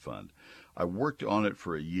for refund. I worked on it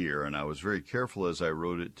for a year, and I was very careful as I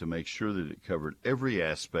wrote it to make sure that it covered every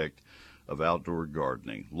aspect of outdoor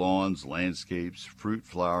gardening, lawns, landscapes, fruit,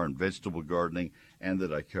 flower, and vegetable gardening, and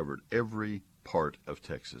that I covered every part of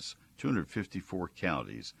Texas, 254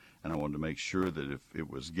 counties. And I wanted to make sure that if it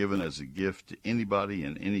was given as a gift to anybody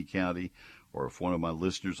in any county, or if one of my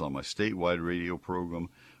listeners on my statewide radio program,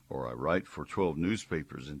 or I write for 12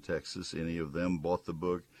 newspapers in Texas, any of them bought the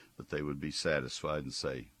book, that they would be satisfied and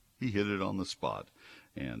say, he hit it on the spot.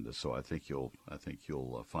 And so I think you'll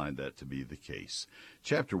find that to be the case.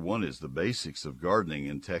 Chapter 1 is the basics of gardening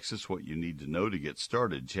in Texas, what you need to know to get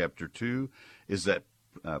started. Chapter 2 is that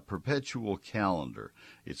perpetual calendar.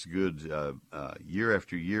 It's good year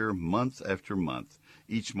after year, month after month.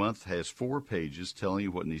 Each month has 4 pages telling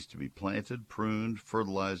you what needs to be planted, pruned,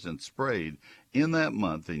 fertilized, and sprayed in that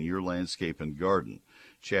month in your landscape and garden.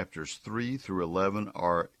 Chapters 3 through 11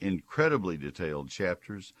 are incredibly detailed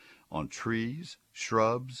chapters on trees,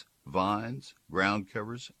 shrubs, vines, ground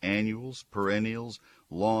covers, annuals, perennials,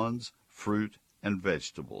 lawns, fruit, and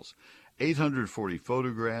vegetables. 840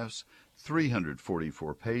 photographs,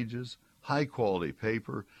 344 pages, high-quality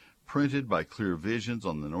paper, printed by Clear Visions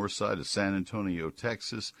on the north side of San Antonio,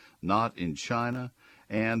 Texas, not in China,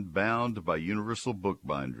 and bound by Universal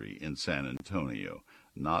Bookbindery in San Antonio,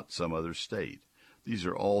 not some other state. These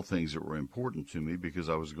are all things that were important to me because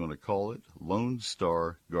I was going to call it Lone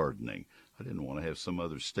Star Gardening. I didn't want to have some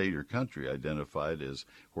other state or country identified as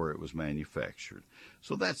where it was manufactured.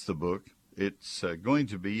 So that's the book. It's going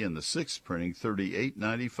to be in the 6th printing,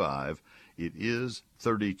 $38.95. It is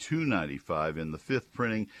 $32.95 in the 5th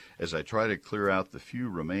printing as I try to clear out the few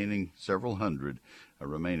remaining, several hundred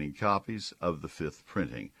remaining copies of the 5th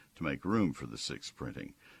printing to make room for the 6th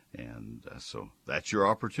printing. And so that's your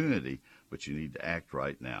opportunity, but you need to act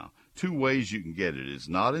right now. 2 ways you can get it. It's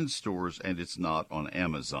not in stores and it's not on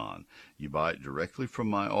Amazon. You buy it directly from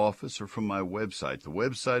my office or from my website. The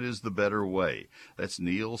website is the better way. That's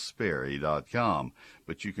neilsperry.com.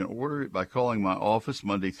 But you can order it by calling my office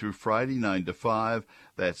Monday through Friday, 9 to 5.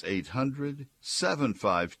 That's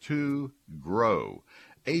 800-752-GROW.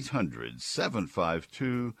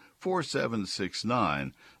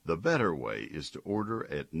 800-752-4769. The better way is to order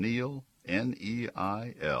at Neil,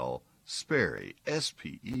 N-E-I-L, Sperry,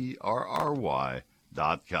 S-P-E-R-R-Y.com.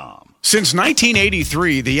 Since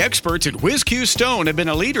 1983, the experts at WhizQ Stone have been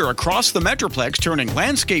a leader across the Metroplex, turning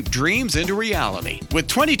landscape dreams into reality. With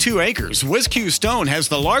 22 acres, WhizQ Stone has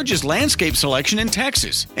the largest landscape selection in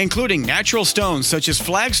Texas, including natural stones such as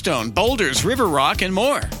flagstone, boulders, river rock, and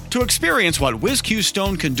more. To experience what WhizQ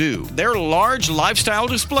Stone can do, their large lifestyle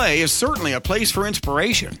display is certainly a place for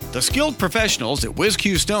inspiration. The skilled professionals at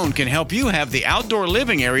WhizQ Stone can help you have the outdoor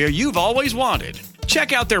living area you've always wanted.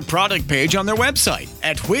 Check out their product page on their website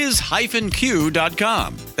at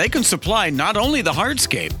whiz-q.com. They can supply not only the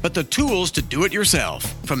hardscape, but the tools to do it yourself.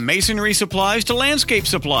 From masonry supplies to landscape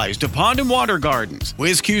supplies to pond and water gardens,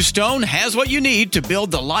 WhizQ Stone has what you need to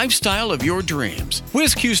build the lifestyle of your dreams.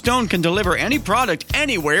 WhizQ Stone can deliver any product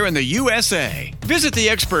anywhere in the USA. Visit the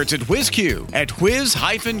experts at WhizQ at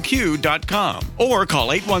whiz-q.com or call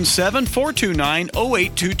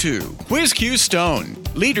 817-429-0822. WhizQ Stone,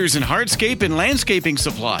 leaders in hardscape and landscaping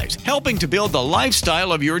supplies, helping to build the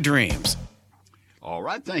lifestyle of your dreams. All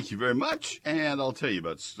right, thank you very much. And I'll tell you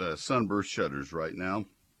about Sunburst Shutters right now.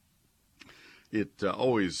 It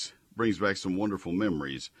always brings back some wonderful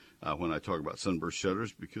memories when I talk about Sunburst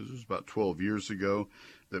Shutters, because it was about 12 years ago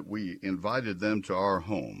that we invited them to our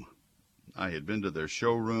home. I had been to their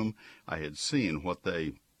showroom. I had seen what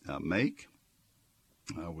they make.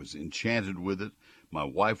 I was enchanted with it. My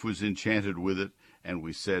wife was enchanted with it. And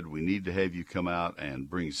we said, we need to have you come out and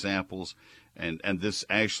bring samples. And this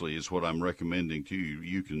actually is what I'm recommending to you.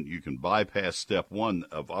 You can bypass step 1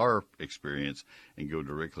 of our experience and go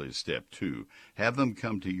directly to step 2. Have them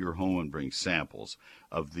come to your home and bring samples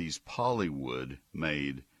of these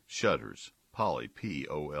Polywood-made shutters. Poly,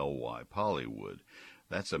 P-O-L-Y, Polywood.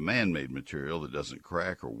 That's a man-made material that doesn't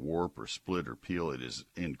crack or warp or split or peel. It is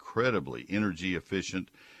incredibly energy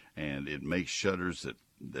efficient, and it makes shutters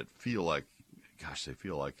that feel like, gosh, they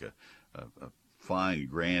feel like a fine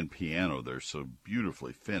grand piano. They're so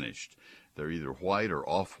beautifully finished. They're either white or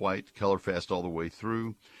off-white, color fast all the way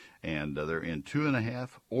through, and they're in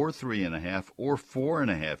 2.5 or 3.5 or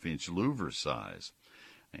 4.5 inch louver size,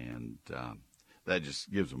 and that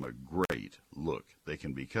just gives them a great look. They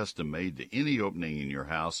can be custom made to any opening in your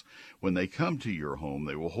house. When they come to your home,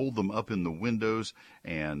 they will hold them up in the windows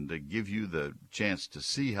and give you the chance to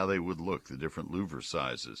see how they would look, the different louver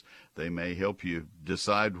sizes. They may help you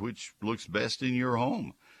decide which looks best in your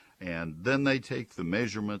home. And then they take the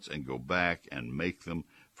measurements and go back and make them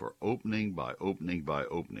for opening by opening by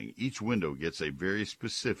opening. Each window gets a very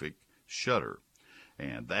specific shutter.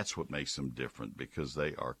 And that's what makes them different, because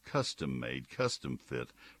they are custom made, custom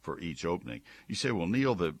fit for each opening. You say, well,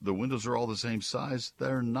 Neil, the windows are all the same size.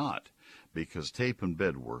 They're not, because tape and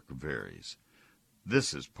bedwork varies.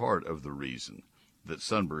 This is part of the reason. that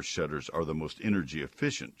Sunburst shutters are the most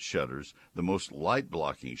energy-efficient shutters, the most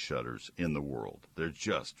light-blocking shutters in the world. They're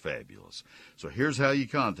just fabulous. So here's how you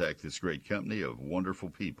contact this great company of wonderful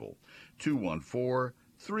people.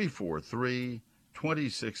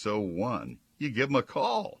 214-343-2601. You give them a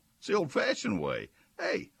call. It's the old-fashioned way.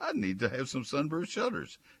 Hey, I need to have some Sunburst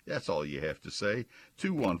shutters. That's all you have to say.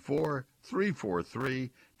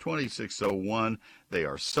 214-343-2601. They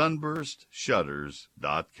are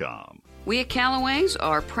sunburstshutters.com. We at Callaway's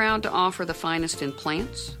are proud to offer the finest in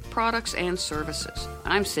plants, products, and services.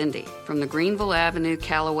 I'm Cindy from the Greenville Avenue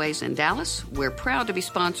Callaway's in Dallas. We're proud to be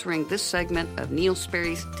sponsoring this segment of Neil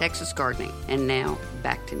Sperry's Texas Gardening. And now,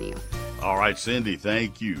 back to Neil. All right, Cindy,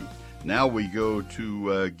 thank you. Now we go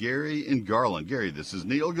to Gary in Garland. Gary, this is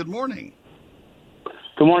Neil. Good morning.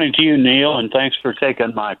 Good morning to you, Neil, and thanks for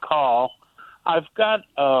taking my call. I've got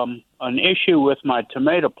an issue with my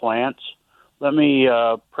tomato plants. Let me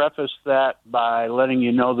preface that by letting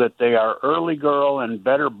you know that they are Early Girl and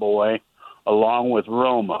Better Boy, along with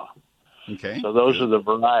Roma. Okay. So those are the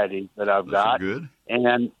varieties that I've got. Good.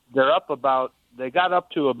 And they're they got up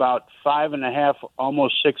to about 5.5,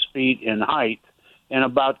 almost 6 feet in height. And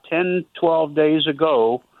about 10, 12 days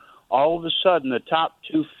ago, all of a sudden, the top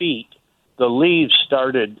 2 feet, the leaves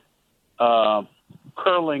started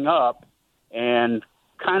curling up and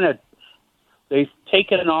they've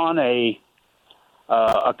taken on a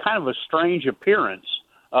kind of a strange appearance.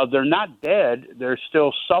 They're not dead. They're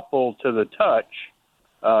still supple to the touch.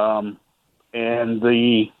 And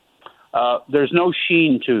there's no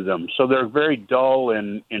sheen to them. So they're very dull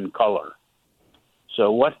in color.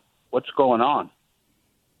 So what's going on?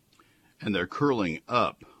 And they're curling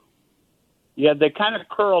up. Yeah, they kind of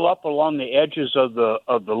curl up along the edges of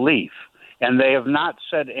the leaf, and they have not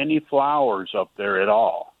set any flowers up there at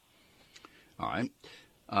all. All right.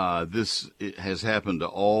 This has happened to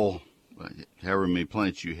all, however many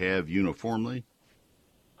plants you have, uniformly?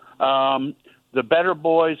 The Better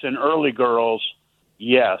Boys and Early Girls,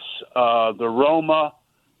 yes. The Roma,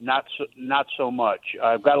 not so much.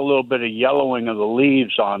 I've got a little bit of yellowing of the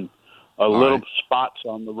leaves on little spots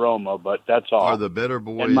on the Roma, but that's all. Are the Better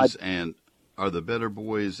Boys and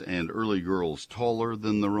Early Girls taller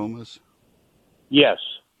than the Romas? Yes.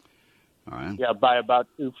 All right. Yeah, by about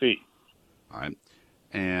 2 feet. All right.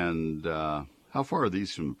 And how far are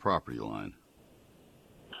these from the property line?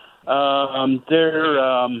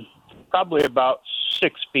 They're probably about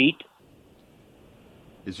 6 feet.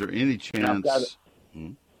 Is there any chance?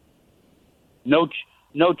 No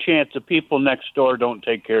chance. The people next door don't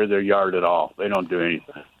take care of their yard at all. They don't do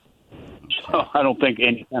anything. So I don't think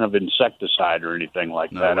any kind of insecticide or anything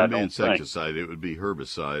like that. It wouldn't be insecticide. It would be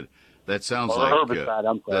herbicide. That sounds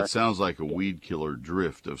that sounds like a weed killer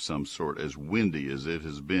drift of some sort. As windy as it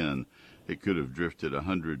has been, it could have drifted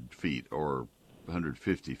 100 feet or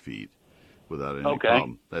 150 feet without any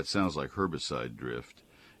problem. That sounds like herbicide drift.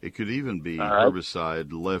 It could even be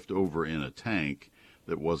herbicide left over in a tank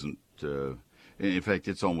that wasn't. In fact,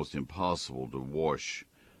 it's almost impossible to wash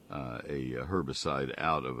a herbicide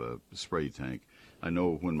out of a spray tank. I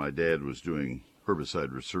know when my dad was doing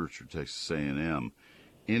herbicide research for Texas A&M,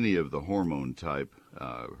 any of the hormone-type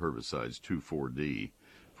herbicides, 2,4-D,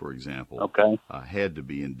 for example, had to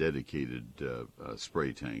be in dedicated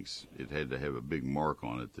spray tanks. It had to have a big mark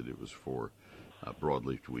on it that it was for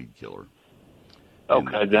broadleaf weed killer.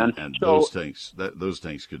 And those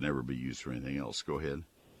tanks could never be used for anything else. Go ahead.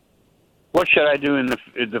 What should I do in the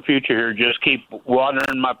future here? Just keep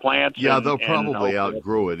watering my plants? Yeah, they'll probably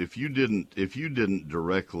outgrow it. If you didn't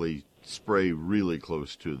directly spray really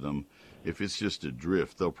close to them, if it's just a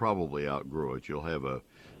drift, they'll probably outgrow it. You'll have a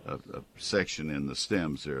section in the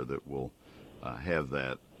stems there that will have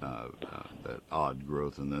that odd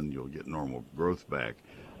growth, and then you'll get normal growth back.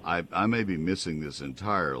 I may be missing this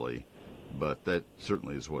entirely, but that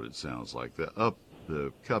certainly is what it sounds like. The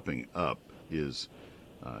cupping up is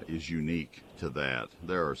unique to that.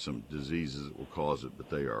 There are some diseases that will cause it,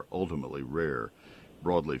 but they are ultimately rare.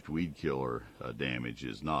 Broadleaf weed killer damage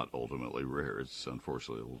is not ultimately rare. It's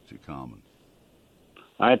unfortunately a little too common.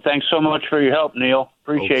 All right, thanks so much for your help, Neil.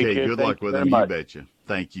 Appreciate you. Okay, good luck with them. You betcha.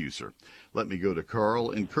 Thank you, sir. Let me go to Carl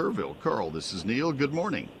in Kerrville. Carl, this is Neil. Good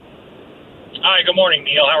morning. Hi, good morning,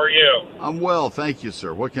 Neil. How are you? I'm well, thank you,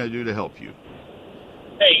 sir. What can I do to help you?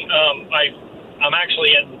 Hey, I'm actually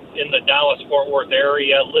in the Dallas-Fort Worth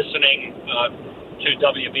area listening to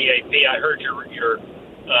WBAP. I heard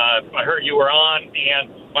I heard you were on,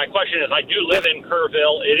 and my question is, I do live in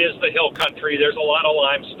Kerrville. It is the hill country. There's a lot of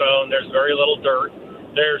limestone. There's very little dirt.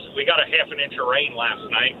 We got a half an inch of rain last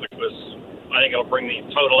night, which was, I think it'll bring the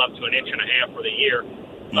total up to 1.5 inches for the year.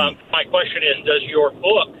 My question is, does your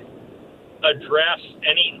book address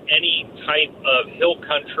any type of hill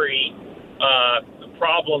country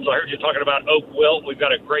problems? I heard you talking about oak wilt. We've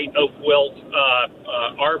got a great oak wilt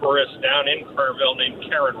arborist down in Kerrville named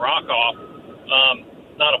Karen Rockoff.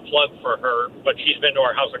 Not a plug for her, but she's been to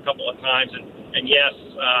our house a couple of times, and yes,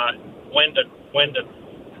 when to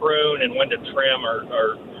prune and when to trim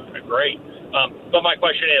are great. But my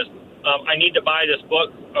question is, I need to buy this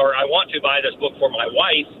book, or I want to buy this book for my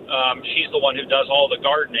wife. She's the one who does all the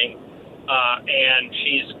gardening, and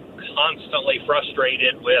she's constantly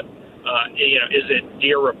frustrated with, is it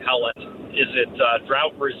deer repellent? Is it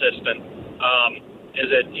drought resistant? Is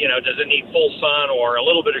it, does it need full sun or a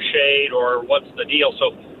little bit of shade, or what's the deal?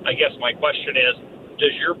 So I guess my question is,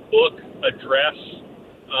 does your book address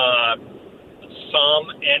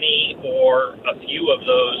any, or a few of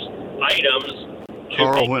those items?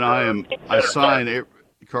 Carl,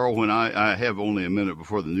 when I have only a minute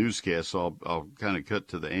before the newscast, so I'll kind of cut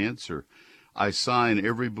to the answer. I sign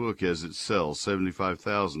every book as it sells.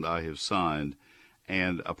 75,000 I have signed.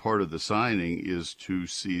 And a part of the signing is to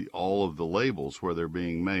see all of the labels where they're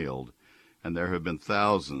being mailed. And there have been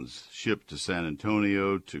thousands shipped to San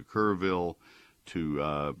Antonio, to Kerrville,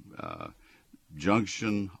 to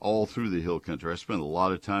Junction, all through the hill country. I spent a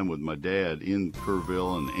lot of time with my dad in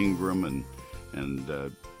Kerrville and Ingram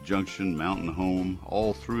and Junction, Mountain Home,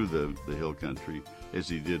 all through the hill country as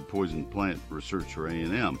he did poison plant research for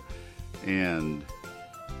A&M. And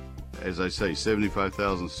as I say,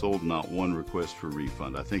 75,000 sold, not one request for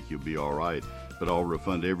refund. I think you'll be all right, but I'll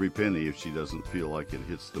refund every penny if she doesn't feel like it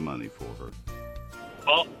hits the money for her.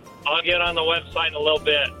 I'll get on the website in a little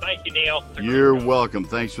bit. Thank you, Neil. You're welcome.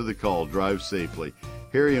 Thanks for the call. Drive safely.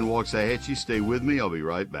 Harry in Waxahachie, stay with me. I'll be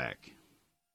right back.